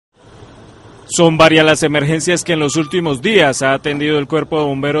Son varias las emergencias que en los últimos días ha atendido el Cuerpo de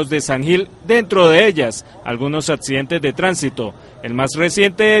Bomberos de San Gil, dentro de ellas algunos accidentes de tránsito. El más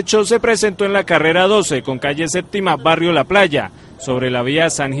reciente hecho se presentó en la carrera 12 con calle séptima, barrio La Playa, sobre la vía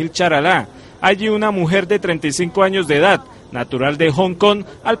San Gil-Charalá. Allí una mujer de 35 años de edad, natural de Hong Kong,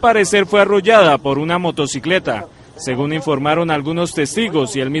 al parecer fue arrollada por una motocicleta. Según informaron algunos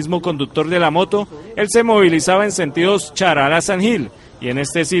testigos y el mismo conductor de la moto, él se movilizaba en sentidos Charalá-San Gil. Y en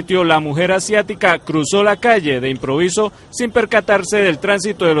este sitio la mujer asiática cruzó la calle de improviso sin percatarse del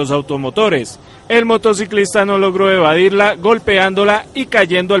tránsito de los automotores. El motociclista no logró evadirla, golpeándola y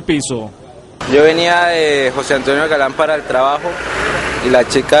cayendo al piso. Yo venía de José Antonio Galán para el trabajo y la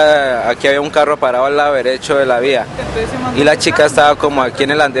chica, aquí había un carro parado al lado derecho de la vía. Y la chica estaba como aquí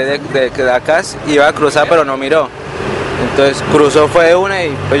en el andén de acá, iba a cruzar pero no miró. Entonces cruzó fue de una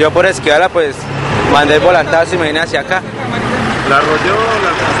y pues yo por esquivarla pues mandé el volantazo y me vine hacia acá. ¿La arrolló?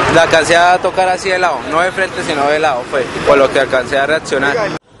 La alcancé a tocar así de lado, no de frente sino de lado fue, por lo que alcancé a reaccionar.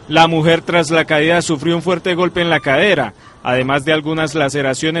 La mujer tras la caída sufrió un fuerte golpe en la cadera, además de algunas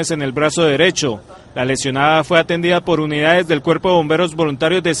laceraciones en el brazo derecho. La lesionada fue atendida por unidades del Cuerpo de Bomberos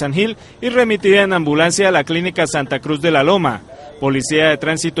Voluntarios de San Gil y remitida en ambulancia a la clínica Santa Cruz de la Loma. Policía de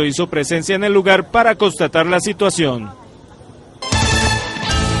Tránsito hizo presencia en el lugar para constatar la situación.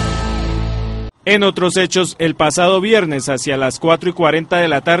 En otros hechos, el pasado viernes, hacia las 4:40 de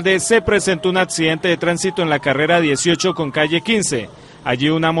la tarde, se presentó un accidente de tránsito en la carrera 18 con calle 15. Allí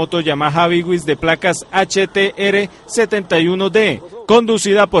una moto Yamaha Bigwis de placas HTR 71D,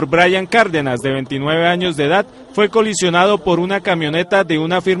 conducida por Brian Cárdenas, de 29 años de edad, fue colisionado por una camioneta de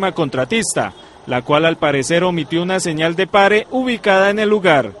una firma contratista, la cual al parecer omitió una señal de pare ubicada en el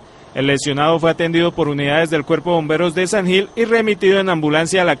lugar. El lesionado fue atendido por unidades del Cuerpo de Bomberos de San Gil y remitido en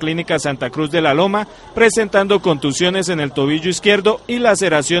ambulancia a la clínica Santa Cruz de la Loma, presentando contusiones en el tobillo izquierdo y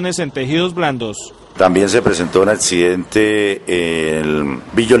laceraciones en tejidos blandos. También se presentó un accidente en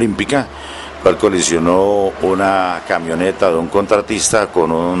Villa Olímpica, cual colisionó una camioneta de un contratista con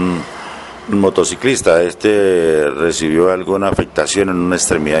un motociclista. Este recibió alguna afectación en una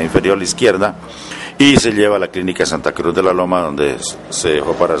extremidad inferior a la izquierda y se lleva a la clínica Santa Cruz de la Loma, donde se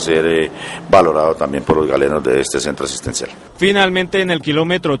dejó para ser valorado también por los galenos de este centro asistencial. Finalmente, en el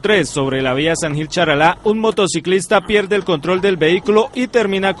kilómetro 3, sobre la vía San Gil-Charalá, un motociclista pierde el control del vehículo y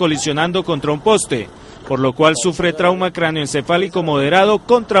termina colisionando contra un poste, por lo cual sufre trauma cráneoencefálico moderado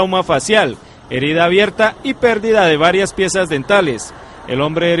con trauma facial, herida abierta y pérdida de varias piezas dentales. El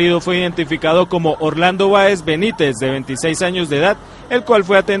hombre herido fue identificado como Orlando Báez Benítez, de 26 años de edad, el cual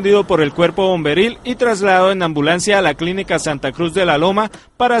fue atendido por el cuerpo bomberil y trasladado en ambulancia a la clínica Santa Cruz de la Loma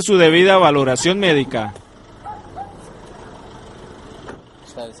para su debida valoración médica.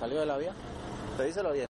 ¿Salió de la vía?